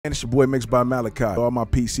And it's your boy Mixed by Malachi. All my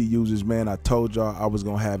PC users, man, I told y'all I was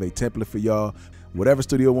gonna have a template for y'all. Whatever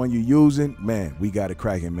Studio One you're using, man, we got it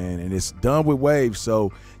cracking, man. And it's done with Waves,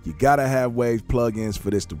 so you gotta have Waves plugins for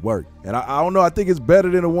this to work. And I don't know, I think it's better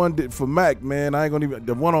than the one for Mac, man. I ain't gonna even,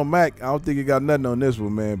 the one on Mac, I don't think it got nothing on this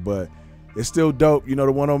one, man, but it's still dope. You know,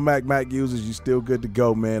 the one on Mac users, you still good to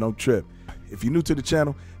go, man. Don't trip. If you're new to the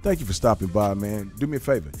channel, thank you for stopping by, man. Do me a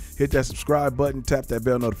favor, hit that subscribe button, tap that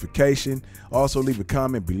bell notification. Also, leave a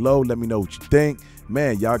comment below. Let me know what you think.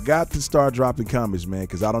 Man, y'all got to start dropping comments, man,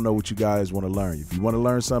 because I don't know what you guys want to learn. If you want to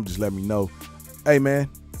learn something, just let me know. Hey, man,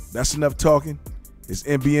 that's enough talking. It's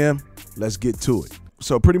NBM. Let's get to it.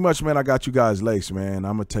 So pretty much, man, I got you guys laced, man.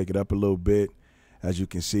 I'm going to take it up a little bit, as you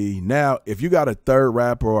can see. Now, if you got a third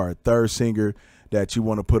rapper or a third singer that you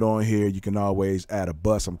want to put on here, you can always add a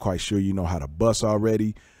bus. I'm quite sure you know how to bus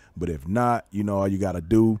already, but if not, you know, all you got to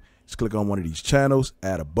do is click on one of these channels,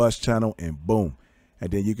 add a bus channel, and boom.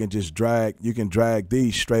 And then you can just drag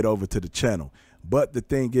these straight over to the channel. But the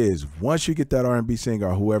thing is, once you get that R&B singer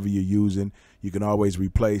or whoever you're using, you can always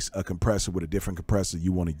replace a compressor with a different compressor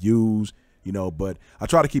you want to use, you know, but I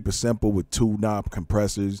try to keep it simple with 2 knob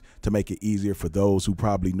compressors to make it easier for those who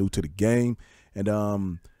probably new to the game.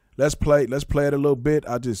 And let's play it a little bit.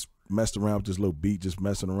 I just messed around with this little beat, just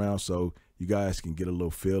messing around so you guys can get a little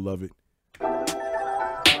feel of it.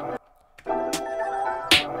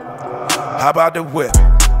 How about the whip?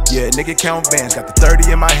 Yeah, nigga count bands, got the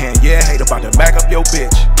 30 in my hand. Yeah, hate about to back up your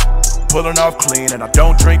bitch. Pulling off clean and I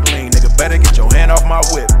don't drink lean. Nigga better get your hand off my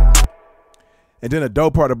whip. And then the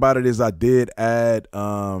dope part about it is I did add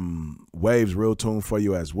Waves real tune for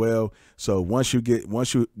you as well. So once you get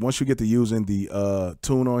to using the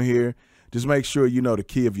tune on here, just make sure you know the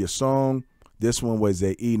key of your song. This one was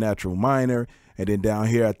a E natural minor, and then down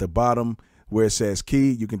here at the bottom where it says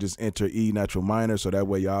key, you can just enter E natural minor, so that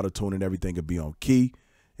way your auto tune and everything will be on key,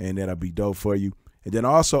 and that'll be dope for you. And then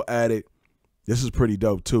also added, this is pretty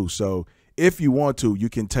dope too. So if you want to, you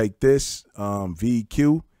can take this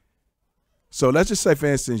VQ. So let's just say, for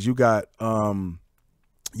instance, you got a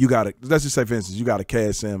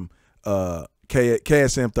KSM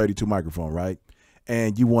KSM 32 microphone, right?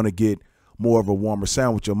 And you want to get more of a warmer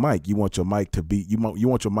sound with your mic. You want your mic to be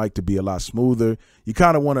a lot smoother. You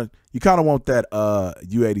kind of want that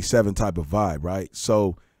U87 type of vibe, right?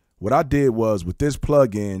 So what I did was with this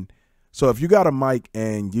plugin. So if you got a mic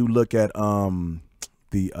and you look at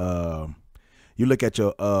you look at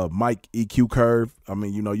your mic EQ curve. I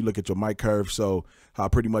mean, you know, you look at your mic curve. So how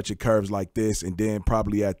pretty much it curves like this, and then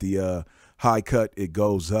probably at the high cut it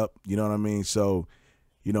goes up. You know what I mean? So,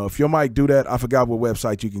 you know, if your mic do that, I forgot what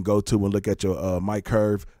website you can go to and look at your mic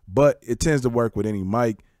curve, but it tends to work with any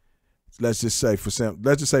mic. Let's just say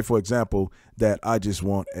for example that I just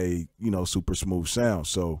want a, you know, super smooth sound.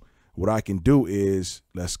 So what I can do is,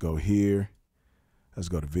 let's go here. Let's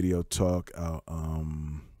go to video talk.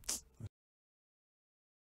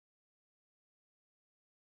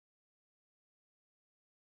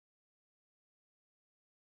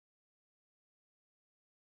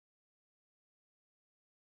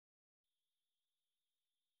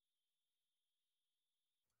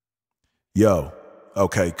 Yo,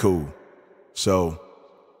 okay, cool. So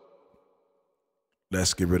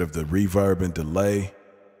let's get rid of the reverb and delay.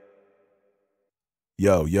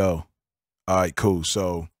 Yo. All right, cool.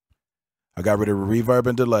 So I got rid of the reverb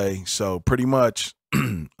and delay. So pretty much,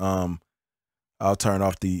 I'll turn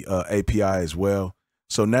off the API as well.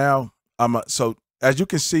 So now so as you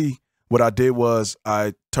can see, what I did was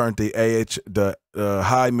I turned the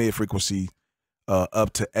high mid frequency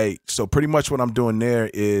up to 8. So pretty much what I'm doing there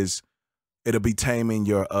is it'll be taming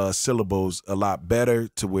your syllables a lot better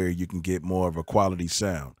to where you can get more of a quality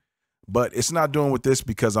sound. But it's not doing with this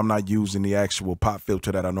because I'm not using the actual pop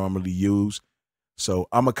filter that I normally use. So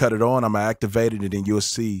I'm going to cut it on, I'm going to activate it, and then you'll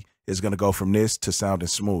see it's going to go from this to sounding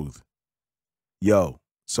smooth. Yo,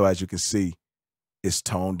 so as you can see, it's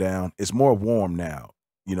toned down. It's more warm now,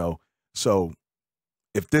 you know. So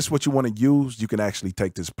if this is what you want to use, you can actually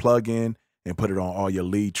take this plug-in and put it on all your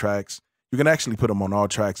lead tracks. You can actually put them on all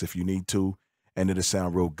tracks if you need to, and it'll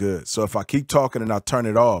sound real good. So if I keep talking and I turn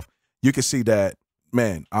it off, you can see that,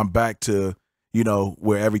 man, I'm back to, you know,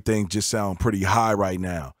 where everything just sounds pretty high right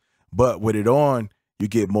now. But with it on, you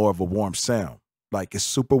get more of a warm sound. Like, it's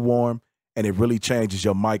super warm, and it really changes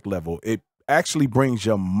your mic level. It actually brings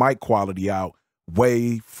your mic quality out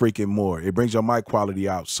way freaking more. It brings your mic quality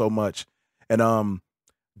out so much. And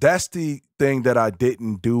that's the thing that I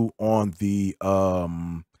didn't do on the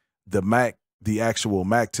actual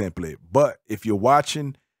Mac template. But if you're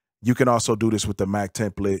watching, you can also do this with the Mac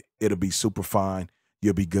template. It'll be super fine.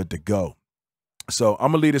 You'll be good to go. So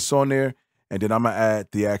I'm gonna leave this on there, And then I'm gonna add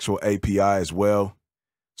the actual API as well.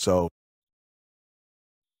 So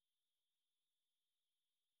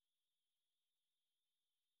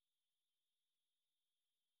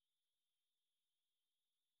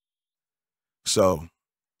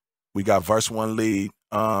we got verse 1 lead.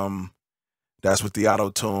 That's with the auto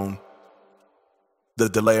tune, the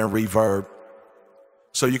delay and reverb.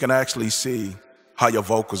 So you can actually see how your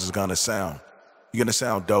vocals is gonna sound. You're gonna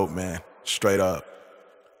sound dope, man. Straight up.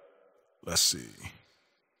 Let's see.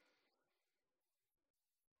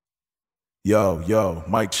 Yo,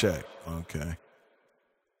 mic check. Okay.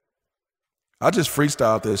 I just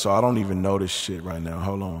freestyled this, so I don't even know this shit right now.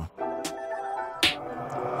 Hold on.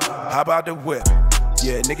 How about the whip?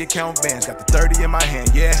 Yeah, nigga count bands, got the 30 in my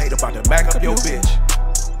hand. Yeah, hate about to back up your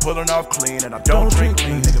bitch. Pulling off clean, and I don't drink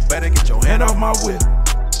clean. Nigga, better get your hand off my whip.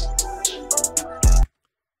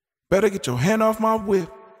 Better get your hand off my whip.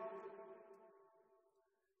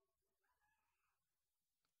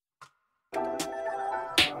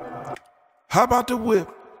 How about the whip?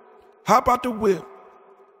 How about the whip?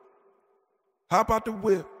 How about the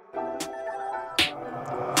whip?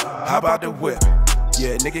 How about the whip?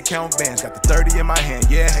 Yeah, nigga count bands, got the 30 in my hand.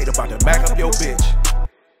 Yeah, hate about to back up your bitch.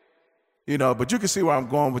 You know, but you can see where I'm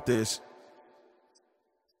going with this.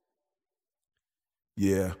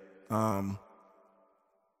 Yeah. How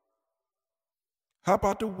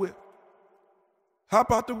about the whip? How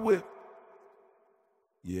about the whip?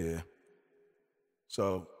 Yeah.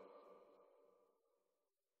 So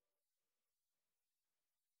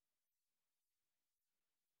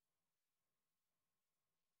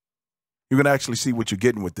you can actually see what you're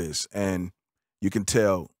getting with this, and you can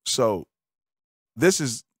tell. So this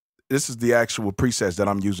is the actual presets that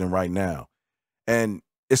I'm using right now, and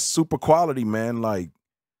it's super quality, man. Like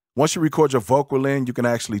once you record your vocal in, you can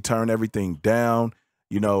actually turn everything down.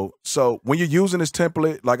 You know, so when you're using this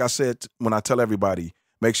template, like I said, when I tell everybody,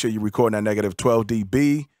 make sure you record that negative 12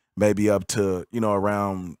 dB, maybe up to, you know,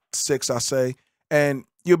 around 6, I say, and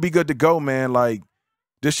you'll be good to go, man. Like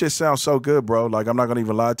this shit sounds so good, bro. Like I'm not gonna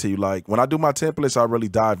even lie to you. Like when I do my templates, I really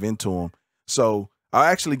dive into them. So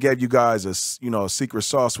I actually gave you guys a secret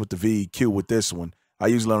sauce with the VEQ with this one. I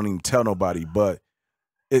usually don't even tell nobody, but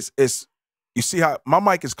it's you see how my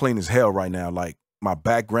mic is clean as hell right now. Like my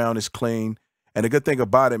background is clean. And the good thing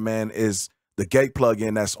about it, man, is the gate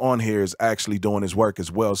plugin that's on here is actually doing its work as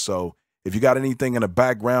well. So if you got anything in the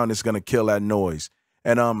background, it's gonna kill that noise.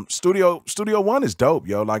 And studioone is dope,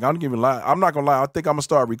 yo. Like I don't even lie. I'm not gonna lie. I think I'm gonna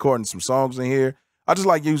start recording some songs in here. I just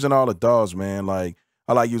like using all the DAWs, man. Like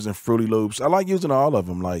I like using Fruity Loops. I like using all of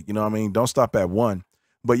them. Like, you know what I mean? Don't stop at one.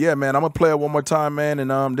 But yeah, man, I'm gonna play it one more time, man.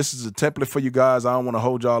 And this is a template for you guys. I don't want to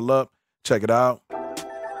hold y'all up. Check it out.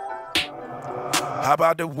 How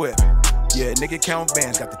about the whip? Yeah, nigga count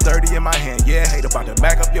bands, got the 30 in my hand. Yeah, hate about to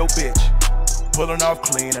back up your bitch. Pulling off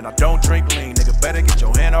clean, and I don't drink lean. Nigga, better get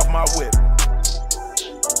your hand off my whip.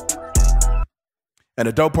 And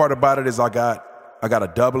the dope part about it is I got a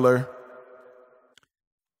doubler.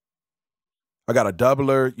 I got a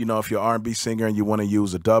doubler. You know, if you're an R&B singer and you want to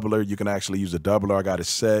use a doubler, you can actually use a doubler. I got it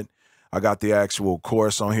set. I got the actual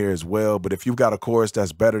chorus on here as well. But if you've got a chorus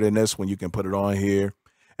that's better than this one, you can put it on here.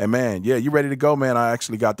 And man, yeah, you ready to go, man? I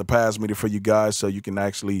actually got the pass meter for you guys, so you can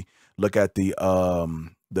actually look at the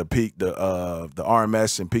peak, the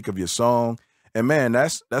RMS and peak of your song. And man,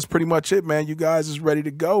 that's pretty much it, man. You guys is ready to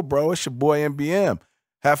go, bro. It's your boy MBM.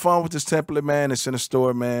 Have fun with this template, man. It's in the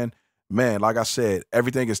store, man. Man, like I said,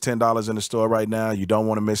 everything is $10 in the store right now. You don't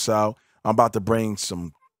want to miss out. I'm about to bring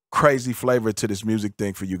some crazy flavor to this music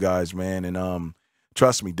thing for you guys, man. And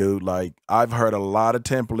trust me, dude, like I've heard a lot of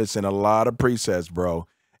templates and a lot of presets, bro.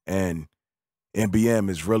 And MBM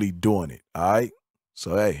is really doing it, all right?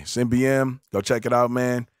 So, hey, it's MBM. Go check it out,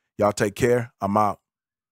 man. Y'all take care. I'm out.